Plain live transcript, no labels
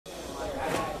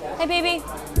Hey, baby.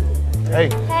 Hey.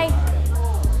 Hey.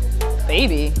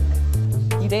 Baby?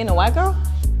 You dating a white girl?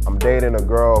 I'm dating a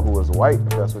girl who is white, if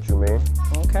that's what you mean.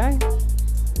 Okay.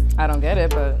 I don't get it,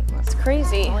 but That's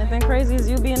crazy. the only thing crazy is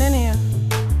you being in here.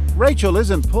 Rachel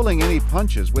isn't pulling any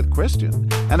punches with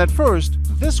Christian, and at first,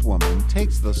 this woman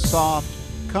takes the soft,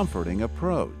 comforting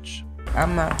approach.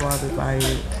 I'm not bothered by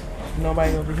it.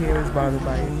 Nobody over here is bothered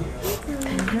by it.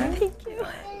 Thank you.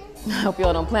 I hope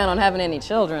y'all don't plan on having any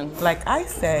children. Like I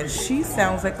said, she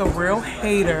sounds like a real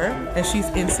hater and she's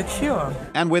insecure.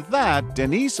 And with that,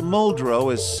 Denise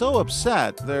Muldrow is so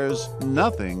upset there's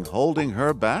nothing holding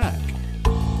her back.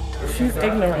 She's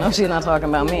ignorant. No, she's not talking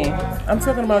about me. I'm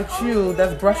talking about you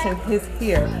that's brushing his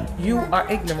hair. You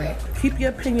are ignorant. Keep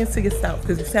your opinions to yourself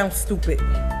because you sound stupid.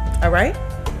 All right?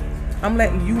 I'm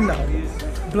letting you know.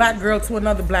 Black girl to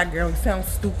another black girl, you sound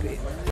stupid.